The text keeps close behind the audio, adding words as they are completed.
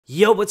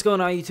Yo, what's going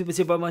on YouTube? It's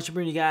your boy Munch,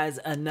 bringing you guys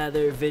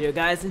another video.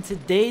 Guys, in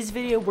today's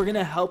video, we're going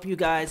to help you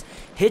guys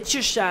hit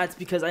your shots,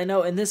 because I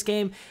know in this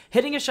game,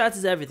 hitting your shots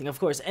is everything.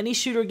 Of course, any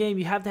shooter game,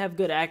 you have to have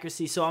good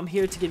accuracy, so I'm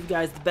here to give you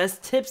guys the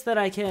best tips that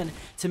I can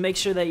to make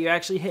sure that you're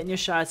actually hitting your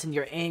shots and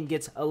your aim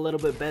gets a little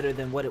bit better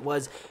than what it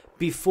was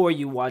before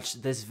you watch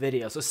this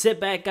video. So sit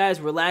back, guys,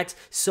 relax,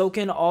 soak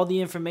in all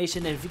the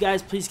information, and if you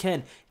guys please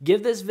can,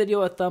 give this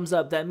video a thumbs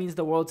up. That means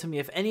the world to me.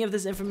 If any of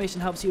this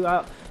information helps you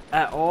out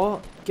at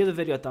all, give the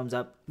video a thumbs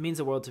up. It means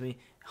the world to me.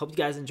 Hope you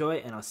guys enjoy,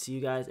 and I'll see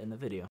you guys in the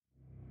video.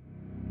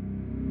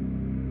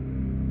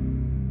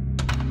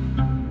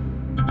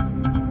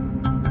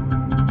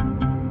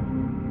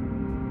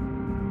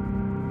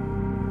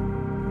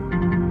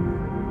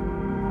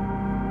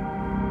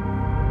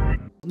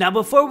 Now,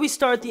 before we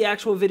start the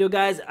actual video,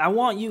 guys, I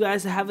want you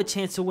guys to have a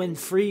chance to win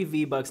free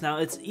V-Bucks. Now,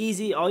 it's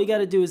easy. All you got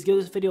to do is give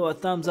this video a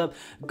thumbs up,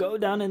 go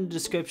down in the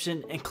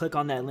description, and click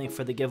on that link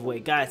for the giveaway.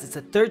 Guys, it's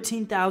a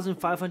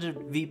 13,500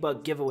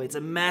 V-Buck giveaway. It's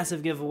a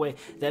massive giveaway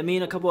that me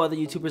and a couple other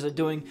YouTubers are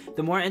doing.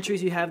 The more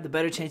entries you have, the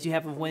better chance you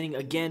have of winning.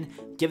 Again,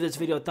 give this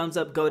video a thumbs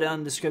up, go down in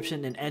the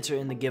description, and enter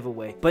in the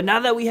giveaway. But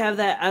now that we have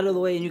that out of the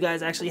way and you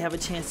guys actually have a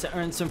chance to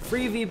earn some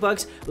free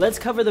V-Bucks, let's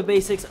cover the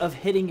basics of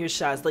hitting your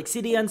shots. Like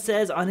CDN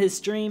says on his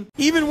stream,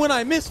 even when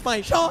I miss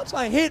my shots,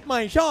 I hit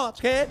my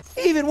shots, kid.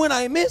 Even when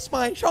I miss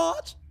my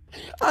shots,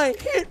 I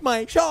hit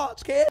my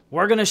shots, kid.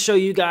 We're gonna show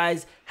you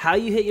guys how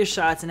you hit your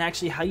shots and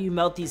actually how you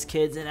melt these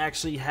kids and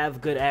actually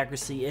have good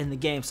accuracy in the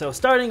game. So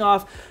starting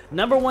off,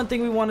 number one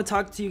thing we want to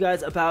talk to you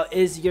guys about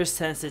is your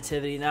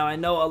sensitivity. Now, I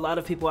know a lot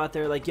of people out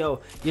there are like,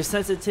 yo, your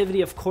sensitivity,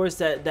 of course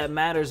that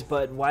matters,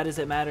 but why does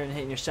it matter in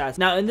hitting your shots?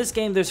 Now, in this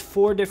game, there's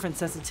 4 different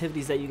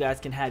sensitivities that you guys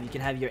can have. You can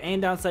have your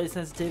aim down sight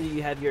sensitivity,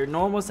 you have your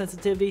normal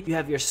sensitivity, you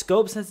have your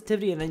scope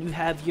sensitivity, and then you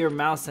have your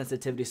mouse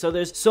sensitivity. So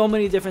there's so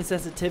many different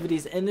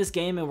sensitivities in this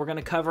game, and we're going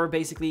to cover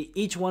basically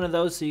each one of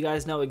those so you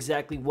guys know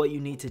exactly what you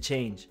need to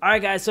change.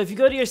 Alright guys, so if you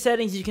go to your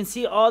settings, you can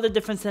see all the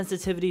different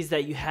sensitivities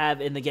that you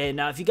have in the game.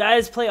 Now, if you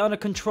guys play on a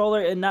controller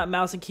and not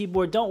mouse and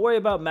keyboard, don't worry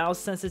about mouse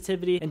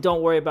sensitivity and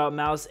don't worry about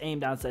mouse aim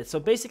down sight. So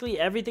basically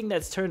everything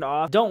that's turned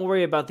off, don't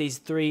worry about these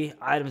 3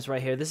 items right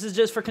here. This is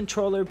just for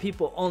controller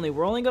people only.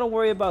 We're only going to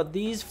worry about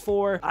these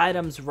 4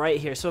 items right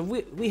here. So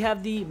we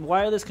have the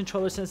wireless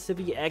controller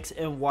sensitivity X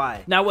and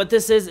Y. Now what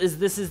this is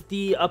this is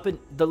the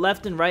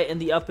left and right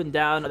and the up and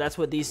down. That's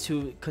what these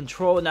 2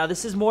 control. Now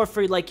this is more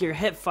for like your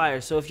hip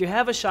fire. So if you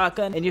have a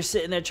shotgun and you're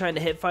sitting there trying to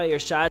hip fire your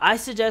shot, I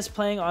suggest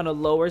playing on a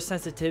lower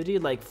sensitivity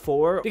like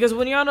 4, because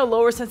when you're on a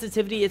lower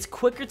sensitivity, it's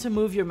quicker to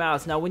move your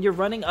mouse. Now when you're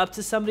running up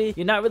to somebody,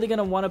 you're not really going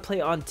to want to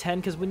play on 10,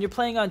 because when you're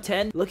playing on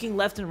 10, looking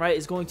left and right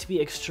is going to be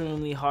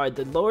extremely hard.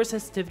 The lower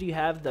sensitivity you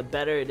have, the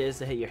better it is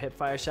to hit your hip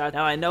fire shot.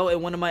 Now I know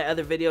in one of my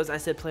other videos I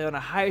said play on a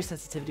higher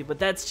sensitivity, but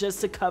that's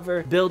just to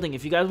cover building.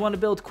 If you guys want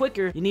to build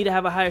quicker, you need to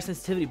have a higher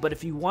sensitivity, but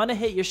if you want to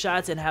hit your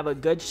shots and have a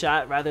good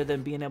shot rather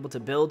than being able to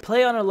build,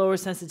 play on a lower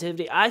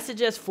sensitivity. I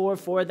suggest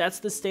 4.4. That's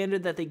the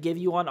standard that they give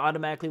you on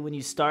automatically when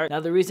you start. Now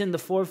the reason the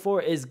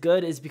 4.4 is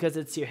good is because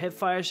it's your hip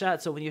fire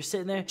shot. So when you're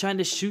sitting there trying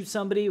to shoot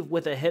somebody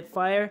with a hip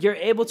fire, you're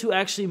able to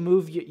actually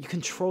move, you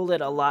control it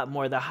a lot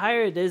more. The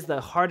higher it is, the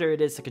harder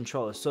it is to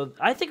control it. So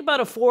I think about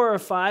a 4 or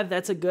 5,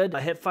 that's a good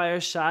hip fire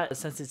shot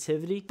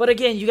sensitivity. But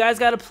again, you guys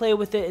got to play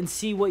with it and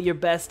see what you're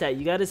best at.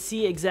 You got to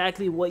see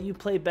exactly what you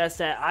play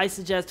best at. I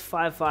suggest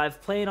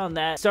 5.5, playing on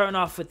that, starting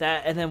off with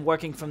that, and then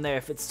working from there.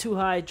 If it's too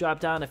high, drop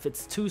down. If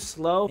it's too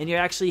slow and you're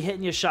actually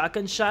hitting your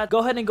shotgun shot, go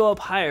ahead and go up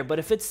higher. But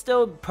if it's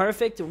still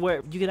perfect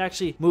where you can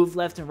actually move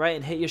left and right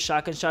and hit your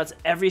shotgun shots,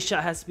 every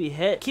shot has to be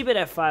hit, keep it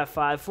at 5.5.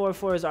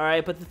 4.4 is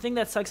alright. But the thing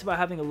that sucks about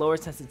having a lower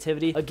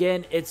sensitivity,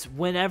 again, it's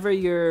whenever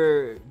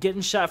you're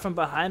getting shot from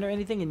behind or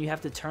anything and you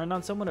have to turn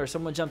on someone, or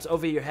someone jumps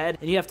over your head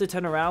and you have to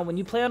turn around. When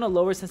you play on a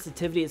lower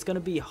sensitivity, it's going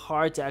to be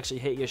hard to actually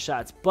hit your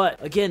shots.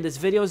 But again, this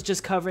video is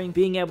just covering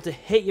being able to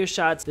hit your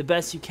shots the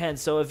best you can.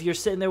 So if you're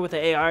sitting there with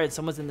an AR and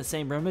someone's in the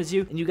same room as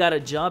you and you got to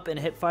jump and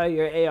hip fire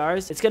your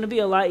ARs, it's going to be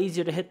a lot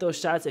easier to hit those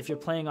shots if you're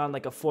playing on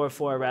like a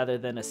 4.4 rather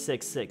than a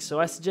 6.6. So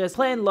I suggest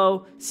playing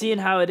low, seeing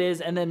how it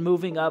is, and then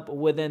moving up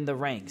within the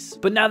ranks.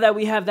 But now that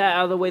we have that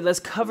out of the way, let's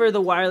cover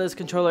the wireless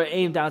controller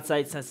aim down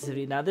sight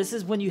sensitivity. Now this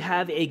is when you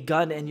have a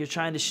gun and you're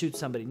trying to shoot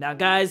somebody. Now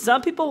guys,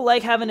 some people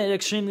like having it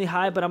extremely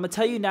high, but I'm gonna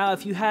tell you now,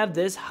 if you have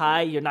this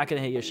high, you're not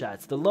gonna hit your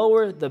shots. The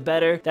lower, the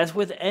better. That's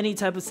with any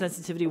type of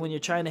sensitivity when you're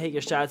trying to hit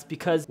your shots,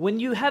 because when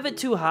you have it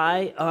too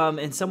high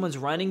and someone's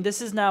running,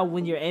 this is now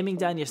when you're aiming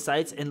down your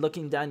sights and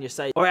looking down your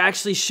sights, or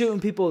actually shooting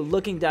people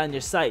looking down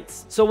your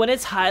sights. So when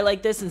it's high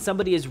like this and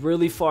somebody is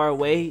really far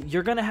away,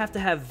 you're gonna have to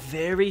have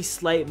very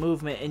slight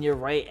movement in your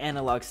right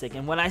analog stick.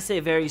 And when I say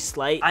very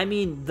slight, I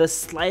mean the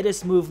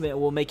slightest movement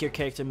will make your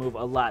character move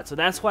a lot. So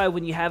that's why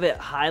when you have it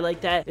high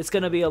like that, it's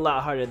gonna be a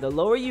lot harder. The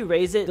lower you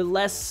raise it, the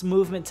less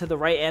movement to the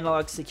right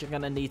analog stick you're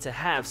gonna need to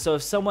have. So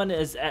if someone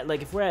is at,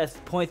 like if we're at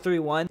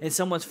 0.31 and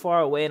someone's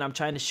far away and I'm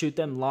trying to shoot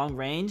them long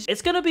range,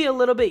 it's gonna be a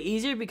little bit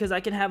easier because I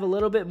can have a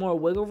little bit more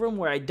wiggle room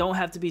where I don't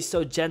have to be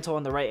so gentle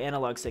on the right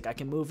analog stick. I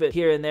can move it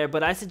here and there,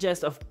 but I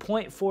suggest a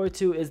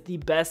 0.42 is the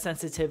best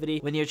sensitivity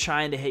when you're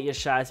trying to hit your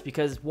shots,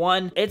 because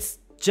one, it's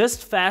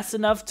just fast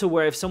enough to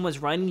where if someone's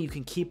running, you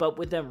can keep up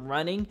with them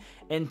running.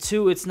 And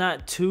 2, it's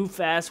not too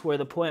fast where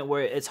the point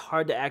where it's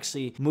hard to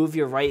actually move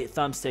your right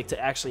thumbstick to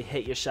actually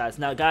hit your shots.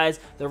 Now guys,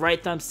 the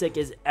right thumbstick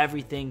is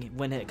everything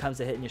when it comes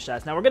to hitting your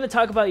shots. Now we're going to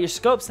talk about your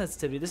scope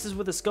sensitivity. This is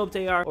with a scoped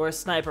AR or a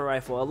sniper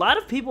rifle. A lot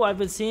of people I've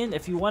been seeing,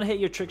 if you want to hit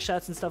your trick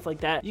shots and stuff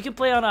like that, you can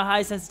play on a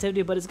high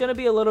sensitivity, but it's going to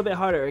be a little bit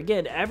harder.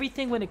 Again,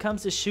 everything when it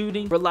comes to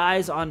shooting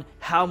relies on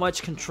how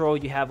much control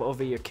you have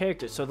over your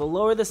character. So the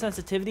lower the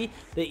sensitivity,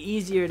 the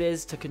easier it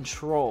is to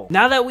control.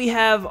 Now that we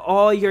have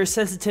all your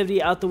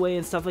sensitivity out the way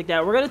and stuff like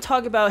that, we're going to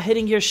talk about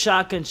hitting your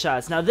shotgun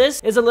shots. Now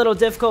this is a little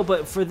difficult,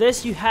 but for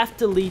this you have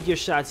to lead your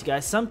shots, you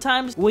guys.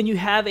 Sometimes when you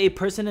have a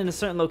person in a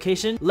certain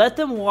location, let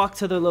them walk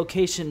to the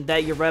location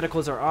that your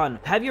reticles are on.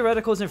 Have your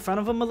reticles in front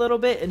of them a little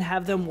bit and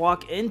have them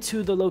walk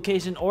into the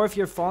location, or if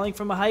you're falling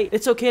from a height,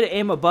 it's okay to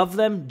aim above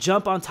them,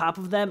 jump on top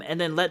of them, and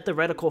then let the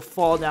reticle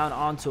fall down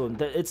onto them.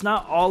 It's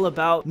not all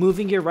about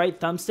moving your right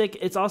thumbstick,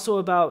 it's also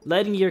about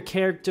letting your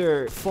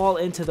character fall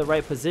into the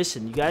right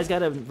position. You guys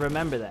gotta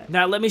remember that.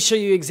 Now let me show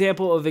you an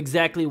example of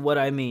exactly what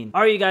I mean.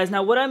 Alright you guys,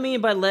 now what I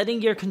mean by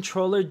letting your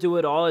controller do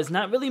it all is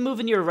not really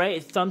moving your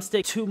right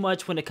thumbstick too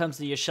much when it comes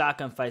to your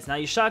shotgun fights. Now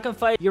your shotgun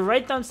fight, your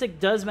right thumbstick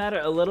does matter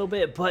a little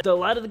bit, but a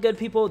lot of the good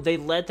people, they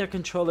let their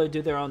controller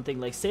do their own thing.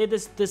 Like say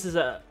this is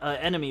a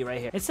enemy right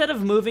here. Instead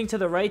of moving to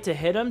the right to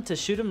hit him, to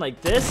shoot him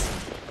like this,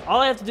 all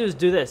I have to do is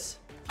do this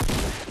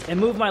and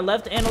move my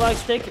left analog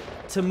stick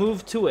to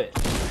move to it.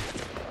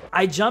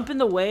 I jump in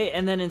the way,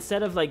 and then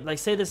instead of like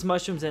say this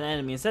mushroom's an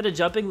enemy, instead of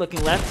jumping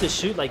looking left to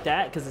shoot like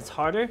that because it's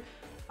harder,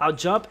 I'll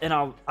jump and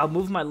I'll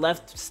move my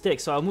left stick.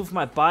 So I'll move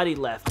my body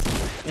left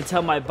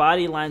until my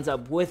body lines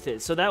up with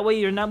it. So that way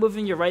you're not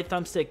moving your right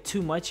thumbstick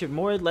too much. You're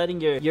more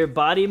letting your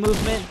body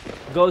movement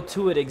go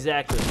to it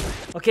exactly.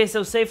 Okay,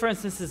 so say for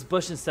instance this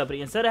bush and stuff, but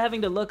instead of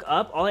having to look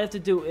up, all I have to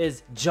do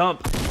is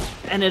jump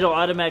and it'll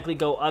automatically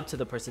go up to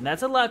the person.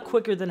 That's a lot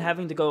quicker than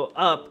having to go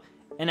up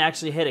and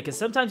actually hit it, because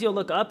sometimes you'll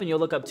look up and you'll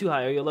look up too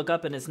high, or you'll look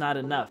up and it's not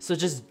enough. So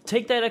just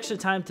take that extra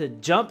time to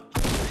jump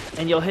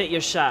and you'll hit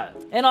your shot.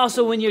 And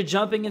also when you're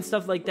jumping and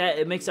stuff like that,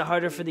 it makes it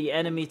harder for the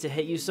enemy to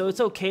hit you. So it's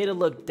okay to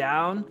look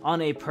down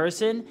on a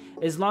person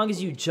as long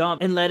as you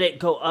jump and let it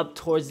go up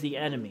towards the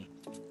enemy.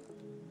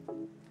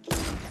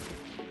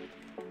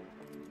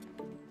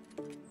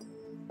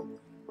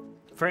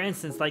 For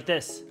instance, like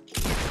this.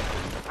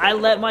 I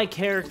let my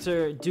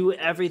character do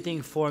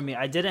everything for me.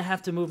 I didn't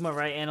have to move my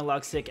right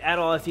analog stick at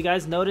all. If you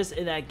guys notice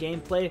in that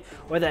gameplay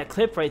or that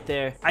clip right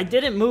there, I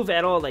didn't move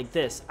at all like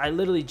this. I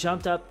literally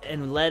jumped up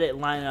and let it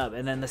line up.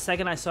 And then the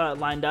second I saw it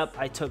lined up,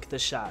 I took the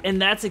shot. And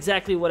that's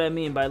exactly what I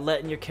mean by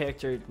letting your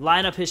character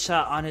line up his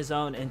shot on his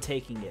own and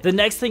taking it. The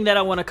next thing that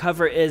I want to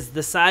cover is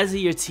the size of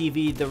your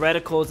TV, the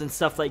reticles and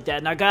stuff like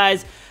that. Now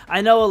guys, I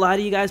know a lot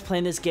of you guys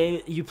playing this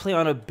game, you play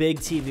on a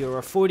big TV or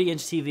a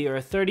 40-inch TV or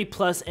a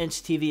 30+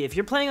 inch TV. If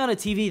you're playing on a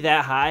TV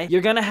that high,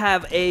 you're gonna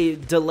have a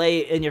delay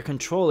in your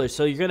controller,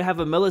 so you're gonna have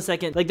a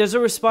millisecond. Like there's a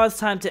response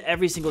time to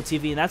every single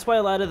TV, and that's why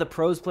a lot of the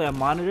pros play on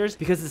monitors,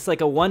 because it's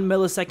like a 1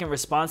 millisecond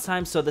response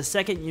time. So the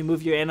second you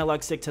move your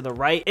analog stick to the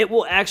right, it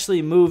will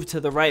actually move to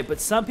the right.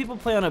 But some people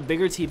play on a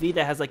bigger TV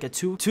that has like a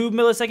 2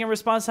 millisecond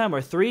response time, or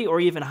 3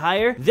 or even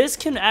higher. This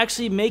can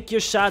actually make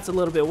your shots a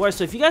little bit worse.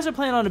 So if you guys are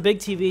playing on a big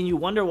TV and you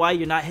wonder why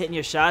you're not hitting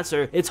your shots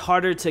or it's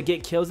harder to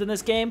get kills in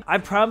this game, I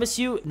promise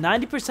you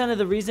 90% of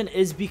the reason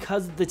is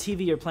because the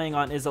TV you're playing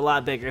on is a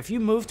lot bigger. If you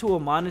move to a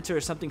monitor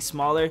or something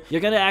smaller, you're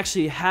gonna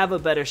actually have a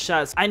better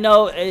shot. I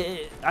know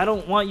I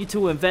don't want you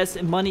to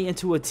invest money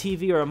into a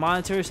TV or a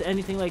monitor or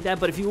anything like that,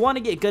 but if you want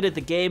to get good at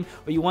the game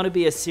or you want to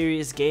be a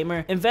serious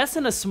gamer, invest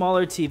in a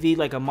smaller TV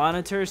like a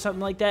monitor or something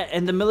like that,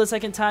 and the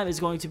millisecond time is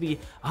going to be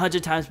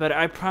 100 times better.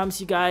 I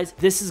promise you guys,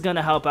 this is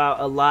gonna help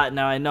out a lot.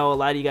 Now I know a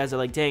lot of you guys are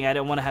like, dang, I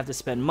don't want to have to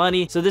spend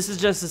money, so this is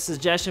just a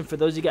suggestion for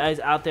those of you guys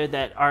out there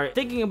that are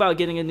thinking about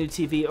getting a new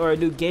TV or a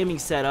new gaming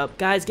setup.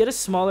 Guys, get a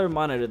smaller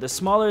monitor. The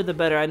smaller the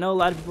better. I know a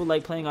lot of people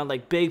like playing on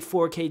like big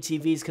 4K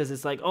TVs because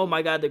it's like, oh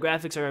my god, the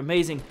graphics are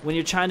amazing. When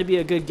you're trying to be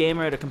a good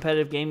gamer at a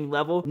competitive gaming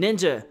level,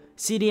 Ninja,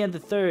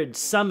 CDNThe3rd,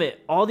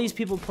 Summit, all these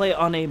people play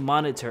on a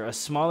monitor, a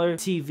smaller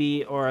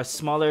TV or a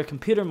smaller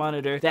computer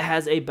monitor that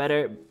has a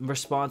better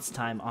response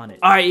time on it.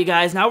 Alright you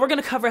guys, now we're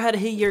going to cover how to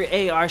hit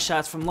your AR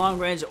shots from long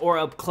range or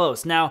up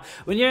close. Now,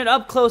 when you're in an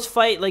up close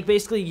fight, like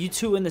basically you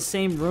two in the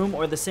same room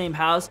or the same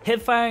house,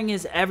 hip firing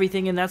is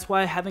everything, and that's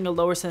why having a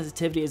lower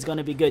sensitivity is going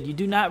to be good. You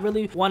do not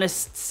really want to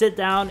sit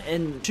down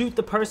and shoot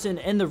the person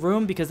in the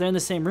room because they're in the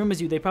same room as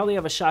you. They probably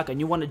have a shotgun.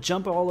 You want to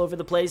jump all over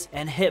the place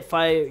and hip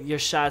fire your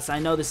shots. I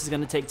know this is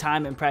going to take time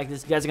and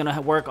practice. You guys are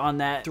gonna work on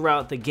that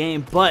throughout the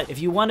game, but if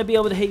you want to be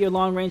able to hit your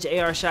long range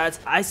AR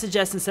shots, I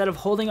suggest instead of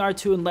holding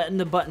R2 and letting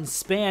the button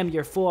spam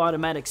your full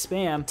automatic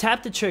spam,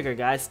 tap the trigger,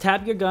 guys.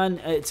 Tap your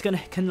gun. It's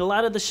gonna, a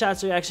lot of the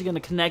shots are actually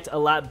gonna connect a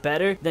lot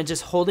better than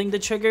just holding the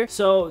trigger.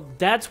 So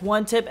that's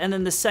one tip. And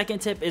then the second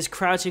tip is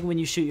crouching when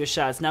you shoot your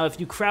shots. Now if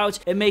you crouch,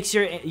 it makes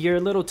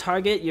your little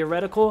target, your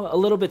reticle, a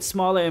little bit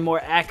smaller and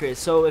more accurate.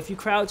 So if you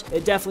crouch,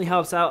 it definitely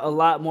helps out a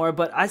lot more,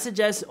 but I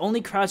suggest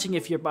only crouching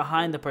if you're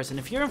behind the person.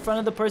 If you're in front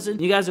of the person,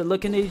 you guys are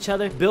looking at each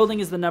other, building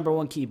is the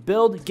 #1 key.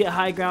 Build, get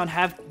high ground,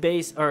 have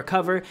base or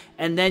cover,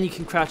 and then you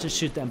can crouch and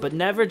shoot them. But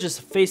never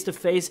just face to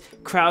face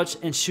crouch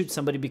and shoot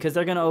somebody, because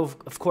they're gonna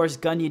of course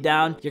gun you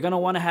down. You're gonna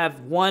want to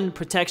have 1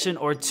 protection,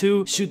 or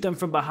 2 shoot them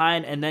from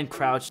behind and then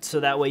crouch, so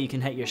that way you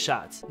can hit your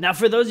shots. Now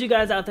for those of you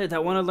guys out there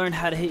that want to learn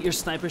how to hit your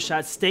sniper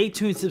shots, stay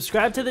tuned,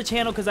 subscribe to the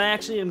channel, because I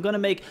actually am gonna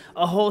make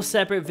a whole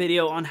separate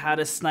video on how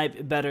to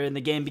snipe better in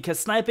the game, because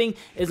sniping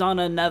is on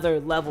another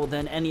level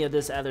than any of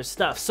this other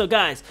stuff. So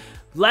guys,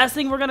 last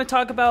thing we're going to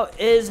talk about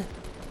is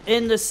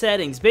in the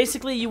settings.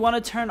 Basically, you want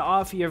to turn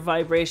off your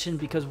vibration,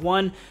 because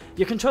one,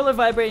 your controller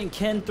vibrating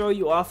can throw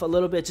you off a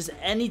little bit. Just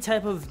any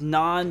type of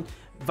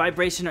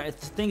vibration or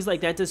things like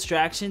that,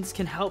 distractions,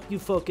 can help you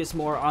focus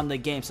more on the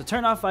game. So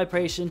turn off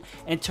vibration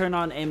and turn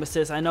on aim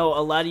assist. I know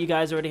a lot of you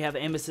guys already have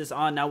aim assist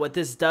on. Now what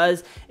this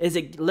does is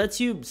it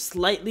lets you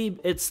slightly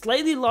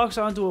locks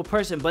onto a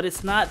person, but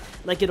it's not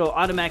like it'll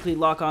automatically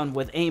lock on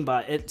with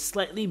aimbot. It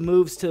slightly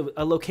moves to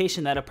a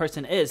location that a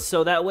person is,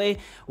 so that way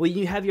when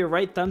you have your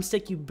right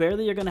thumbstick, you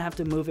barely are going to have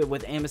to move it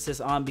with aim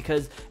assist on,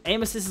 because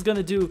aim assist is going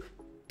to do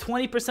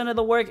 20% of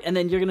the work, and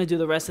then you're gonna do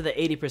the rest of the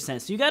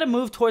 80%. So you gotta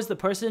move towards the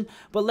person,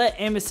 but let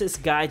aim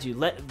assist guide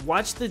you.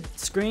 Watch the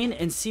screen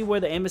and see where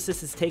the aim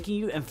assist is taking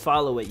you and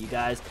follow it, you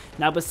guys.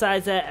 Now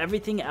besides that,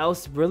 everything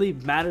else really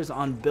matters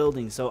on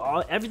building. So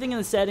everything in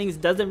the settings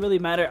doesn't really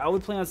matter. I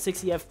would play on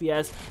 60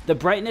 FPS. The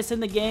brightness in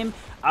the game,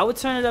 I would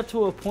turn it up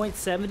to a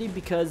 0.70,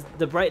 because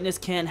the brightness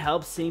can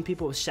help seeing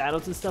people with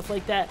shadows and stuff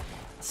like that.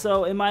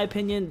 So in my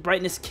opinion,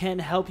 brightness can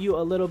help you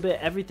a little bit.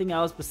 Everything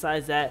else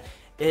besides that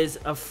is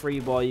a free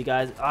ball, you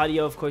guys.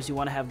 Audio, of course, you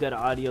want to have good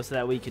audio so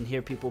that way you can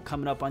hear people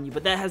coming up on you,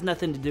 but that has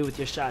nothing to do with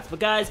your shots. But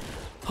guys,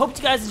 hope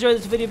you guys enjoyed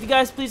this video. If you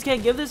guys please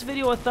can give this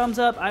video a thumbs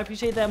up, I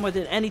appreciate that more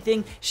than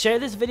anything. Share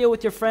this video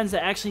with your friends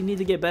that actually need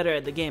to get better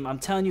at the game. I'm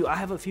telling you, I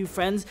have a few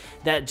friends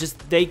that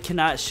they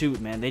cannot shoot,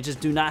 man. They just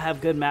do not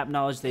have good map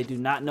knowledge. They do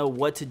not know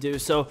what to do,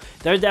 so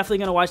they're definitely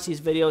going to watch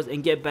these videos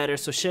and get better.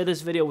 So share this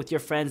video with your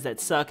friends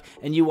that suck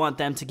and you want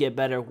them to get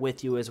better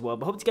with you as well.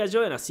 But hope you guys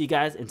enjoy, and I'll see you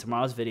guys in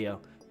tomorrow's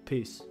video.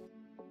 Peace.